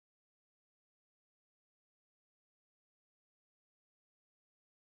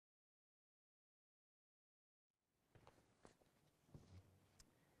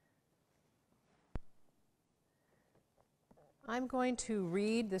I'm going to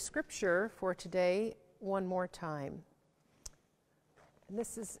read the scripture for today one more time. And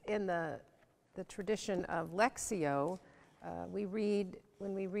this is in the tradition of Lectio. When we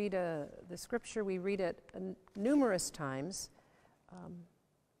read the scripture, we read it numerous times,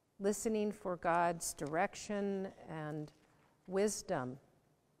 listening for God's direction and wisdom.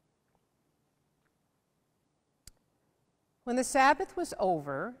 When the Sabbath was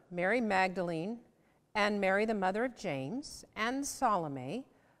over, Mary Magdalene and Mary, the mother of James, and Salome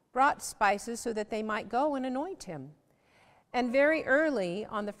brought spices so that they might go and anoint him. And very early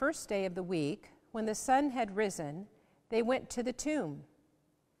on the first day of the week, when the sun had risen, they went to the tomb.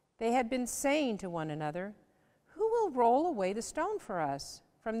 They had been saying to one another, "Who will roll away the stone for us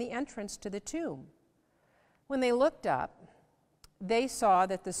from the entrance to the tomb?" When they looked up, they saw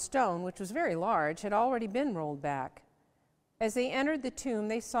that the stone, which was very large, had already been rolled back. As they entered the tomb,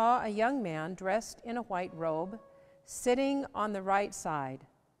 they saw a young man dressed in a white robe, sitting on the right side,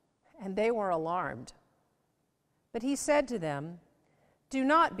 and they were alarmed. But he said to them, "Do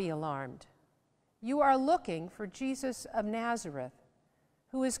not be alarmed. You are looking for Jesus of Nazareth,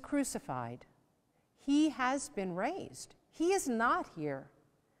 who is crucified. He has been raised. He is not here.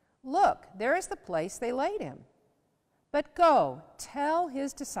 Look, there is the place they laid him. But go, tell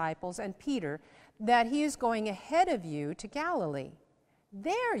his disciples and Peter that he is going ahead of you to Galilee.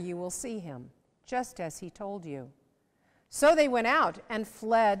 There you will see him, just as he told you." So they went out and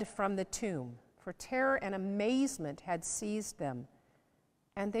fled from the tomb, for terror and amazement had seized them.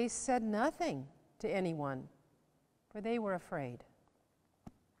 And they said nothing to anyone, for they were afraid.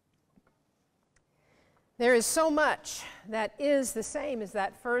 There is so much that is the same as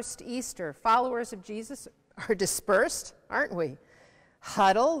that first Easter. Followers of Jesus are dispersed, aren't we?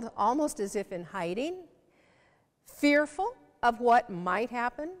 Huddled, almost as if in hiding, fearful of what might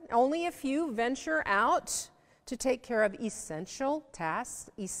happen. Only a few venture out to take care of essential tasks,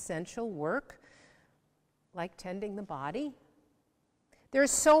 essential work, like tending the body. There's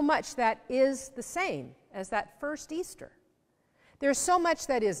so much that is the same as that first Easter. There's so much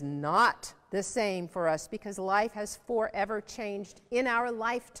that is not the same for us because life has forever changed in our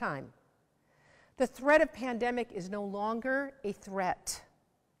lifetime. The threat of pandemic is no longer a threat.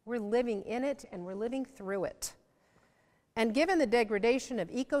 We're living in it and we're living through it. And given the degradation of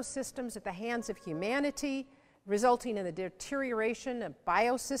ecosystems at the hands of humanity, resulting in the deterioration of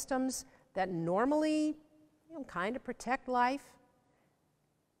biosystems that normally kind of protect life,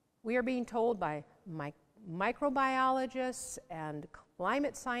 we are being told by microbiologists and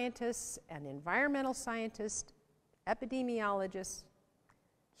climate scientists and environmental scientists, epidemiologists,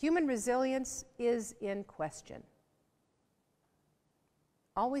 human resilience is in question.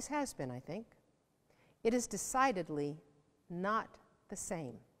 Always has been, I think. It is decidedly not the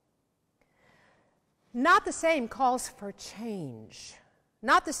same. Not the same calls for change.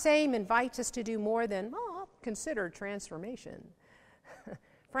 Not the same invites us to do more than, consider transformation.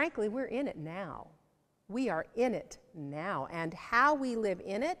 Frankly, we're in it now. We are in it now. And how we live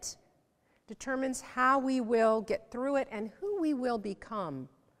in it determines how we will get through it and who we will become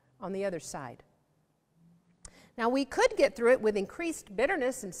on the other side. Now, we could get through it with increased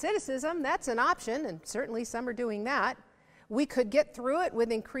bitterness and cynicism. That's an option, and certainly some are doing that. We could get through it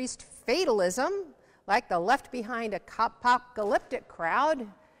with increased fatalism, like the left behind apocalyptic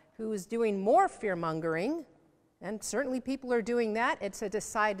crowd who is doing more fear-mongering, and certainly people are doing that. It's a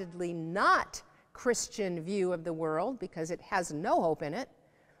decidedly not Christian view of the world because it has no hope in it.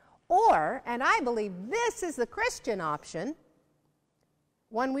 Or, and I believe this is the Christian option,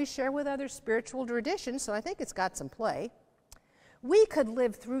 one we share with other spiritual traditions, so I think it's got some play. We could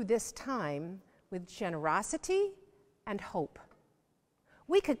live through this time with generosity and hope.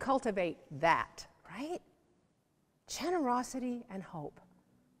 We could cultivate that, right? Generosity and hope.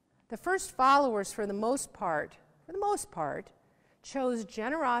 The first followers, for the most part, chose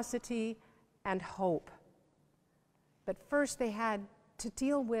generosity and hope. But first they had to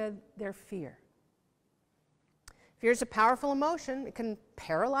deal with their fear. Fear is a powerful emotion. It can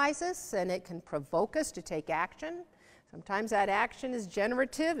paralyze us and it can provoke us to take action. Sometimes that action is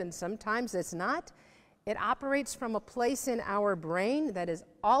generative and sometimes it's not. It operates from a place in our brain that is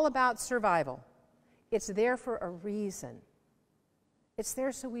all about survival. It's there for a reason. It's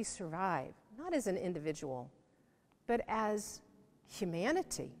there so we survive, not as an individual, but as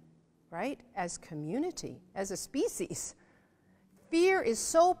humanity, right? As community, as a species. Fear is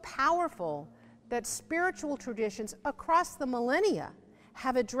so powerful that spiritual traditions across the millennia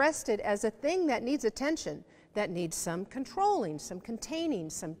have addressed it as a thing that needs attention, that needs some controlling, some containing,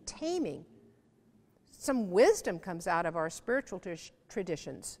 some taming. Some wisdom comes out of our spiritual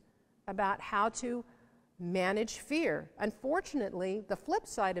traditions about how to manage fear. Unfortunately, the flip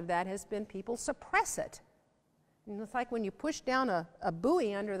side of that has been people suppress it. And it's like when you push down a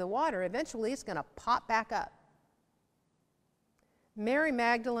buoy under the water, eventually it's going to pop back up. Mary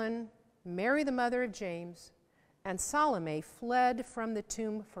Magdalene, Mary the mother of James, and Salome fled from the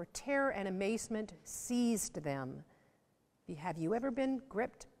tomb, for terror and amazement seized them. Have you ever been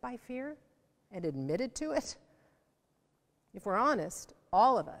gripped by fear and admitted to it? If we're honest,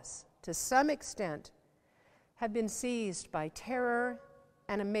 all of us, to some extent, have been seized by terror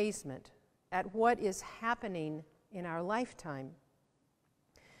and amazement at what is happening in our lifetime.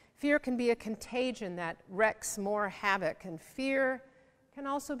 Fear can be a contagion that wreaks more havoc, and fear can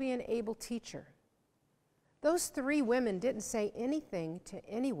also be an able teacher. Those three women didn't say anything to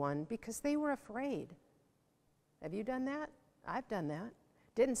anyone because they were afraid. Have you done that? I've done that.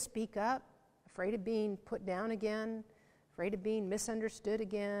 Didn't speak up, afraid of being put down again, afraid of being misunderstood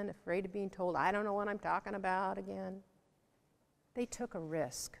again, afraid of being told, I don't know what I'm talking about again. They took a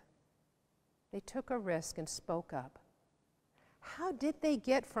risk. They took a risk and spoke up. How did they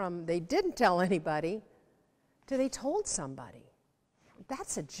get from they didn't tell anybody to they told somebody?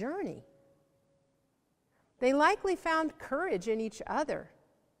 That's a journey. They likely found courage in each other,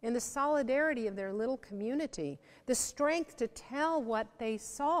 in the solidarity of their little community, the strength to tell what they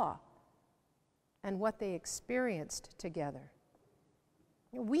saw and what they experienced together.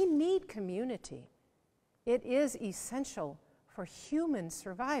 We need community. It is essential for human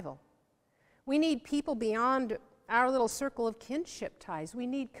survival. We need people beyond our little circle of kinship ties. We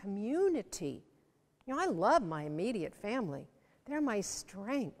need community. You know, I love my immediate family. They're my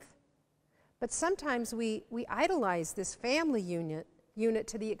strength. But sometimes we idolize this family unit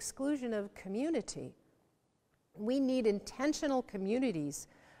to the exclusion of community. We need intentional communities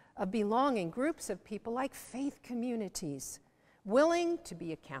of belonging, groups of people like faith communities, willing to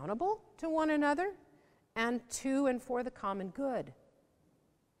be accountable to one another and to and for the common good.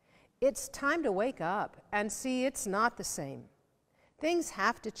 It's time to wake up and see it's not the same. Things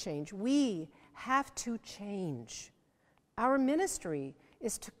have to change. We have to change. Our ministry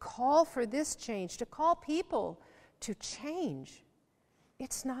is to call for this change, to call people to change.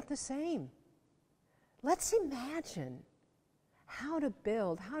 It's not the same. Let's imagine how to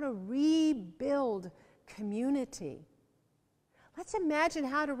rebuild community. Let's imagine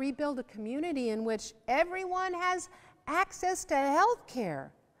how to rebuild a community in which everyone has access to health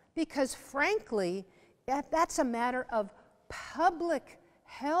care, because frankly, that's a matter of public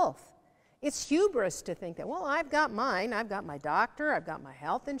health. It's hubris to think that, well, I've got mine, I've got my doctor, I've got my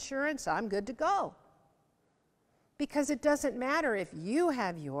health insurance, I'm good to go. Because it doesn't matter if you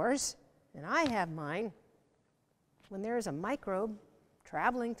have yours and I have mine. When there is a microbe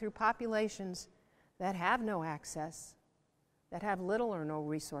traveling through populations that have no access, that have little or no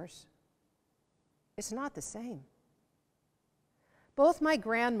resource, it's not the same. Both my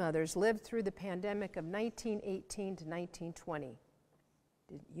grandmothers lived through the pandemic of 1918 to 1920.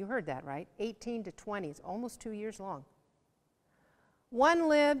 You heard that, right? 18 to 20, it's almost 2 years long. One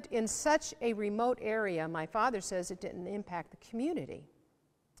lived in such a remote area, my father says it didn't impact the community.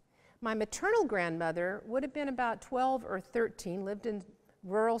 My maternal grandmother would have been about 12 or 13, lived in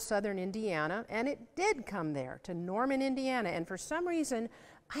rural southern Indiana, and it did come there to Norman, Indiana, and for some reason,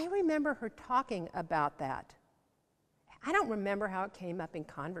 I remember her talking about that. I don't remember how it came up in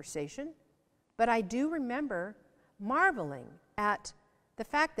conversation, but I do remember marveling at the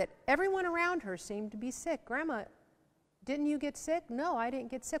fact that everyone around her seemed to be sick. Grandma, didn't you get sick? No, I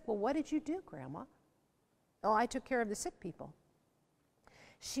didn't get sick. Well, what did you do, Grandma? Oh, I took care of the sick people.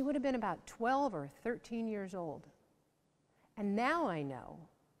 She would have been about 12 or 13 years old. And now I know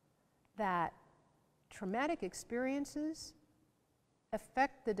that traumatic experiences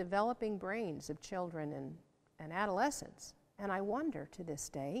affect the developing brains of children and adolescents. And I wonder to this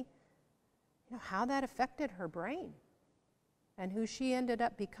day, how that affected her brain and who she ended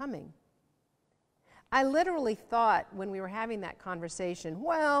up becoming. I literally thought when we were having that conversation,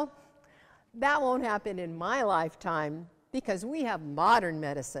 well, that won't happen in my lifetime because we have modern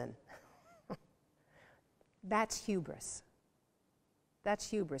medicine. That's hubris. That's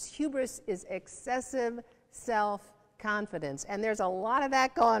hubris. Hubris is excessive self-confidence, and there's a lot of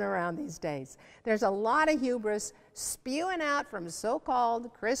that going around these days. There's a lot of hubris spewing out from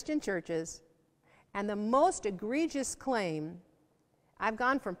so-called Christian churches, and the most egregious claim, I've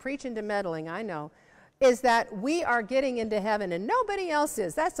gone from preaching to meddling, I know, is that we are getting into heaven and nobody else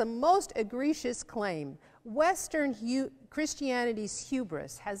is. That's the most egregious claim. Western Christianity's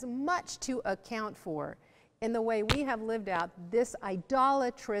hubris has much to account for in the way we have lived out this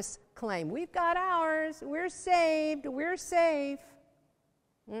idolatrous claim. We've got ours, we're saved, we're safe.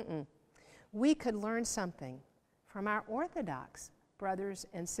 we could learn something from our Orthodox brothers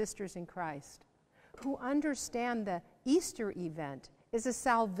and sisters in Christ who understand the Easter event is a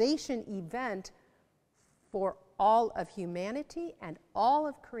salvation event for all of humanity and all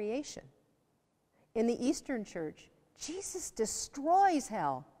of creation. In the Eastern Church, Jesus destroys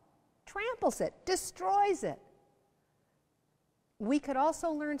hell, tramples it, destroys it. We could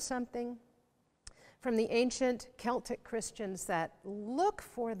also learn something from the ancient Celtic Christians that look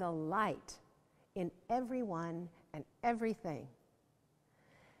for the light in everyone and everything.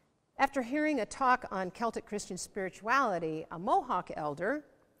 After hearing a talk on Celtic Christian spirituality, a Mohawk elder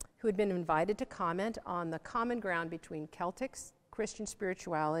who had been invited to comment on the common ground between Celtic Christian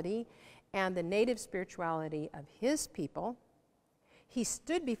spirituality and the native spirituality of his people, he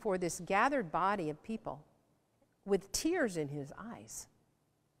stood before this gathered body of people with tears in his eyes.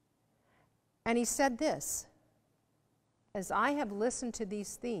 And he said this, as I have listened to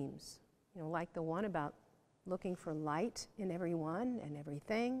these themes, like the one about looking for light in everyone and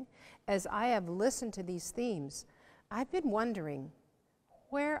everything, as I have listened to these themes, I've been wondering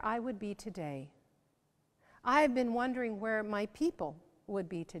where I would be today. I have been wondering where my people would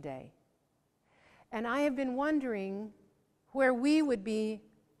be today. And I have been wondering where we would be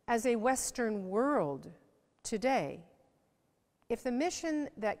as a Western world today if the mission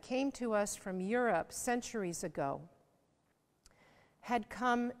that came to us from Europe centuries ago had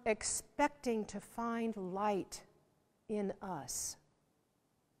come expecting to find light in us.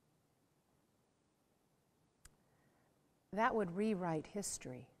 That would rewrite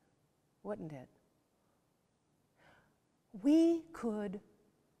history, wouldn't it? We could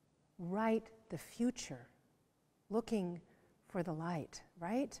write the future looking for the light,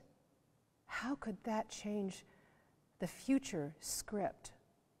 right? How could that change the future script?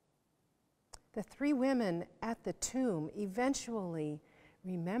 The three women at the tomb eventually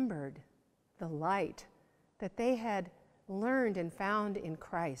remembered the light that they had learned and found in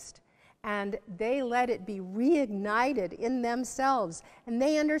Christ, and they let it be reignited in themselves, and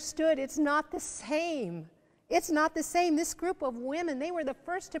they understood it's not the same. It's not the same. This group of women, they were the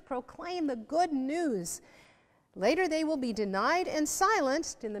first to proclaim the good news. Later they will be denied and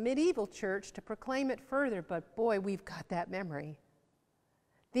silenced in the medieval church to proclaim it further, but boy, we've got that memory.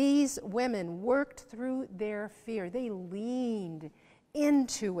 These women worked through their fear. They leaned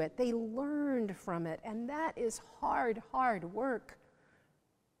into it. They learned from it. And that is hard, hard work.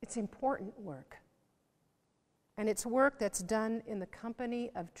 It's important work. And it's work that's done in the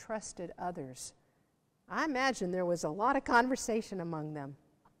company of trusted others. I imagine there was a lot of conversation among them.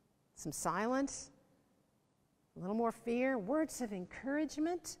 Some silence, a little more fear, words of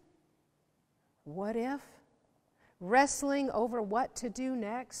encouragement. What if? Wrestling over what to do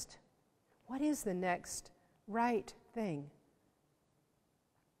next. What is the next right thing?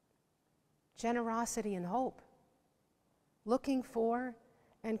 Generosity and hope. Looking for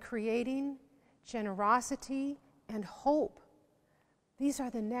and creating generosity and hope. These are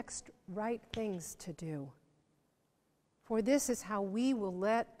the next right things to do. For this is how we will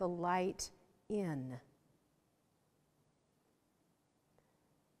let the light in.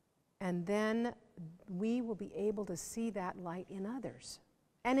 And then we will be able to see that light in others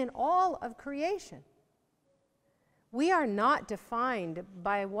and in all of creation. We are not defined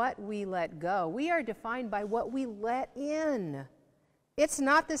by what we let go. We are defined by what we let in. It's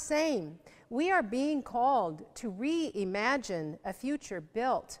not the same. We are being called to reimagine a future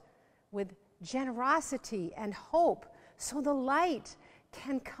built with generosity and hope so the light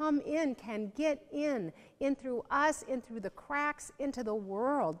can come in, can get in through us, in through the cracks, into the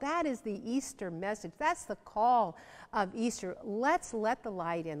world. That is the Easter message. That's the call of Easter. Let's let the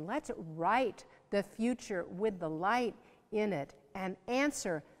light in. Let's write the future with the light in it and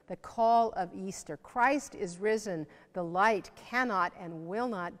answer the call of Easter. Christ is risen. The light cannot and will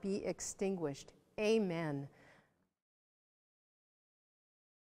not be extinguished. Amen.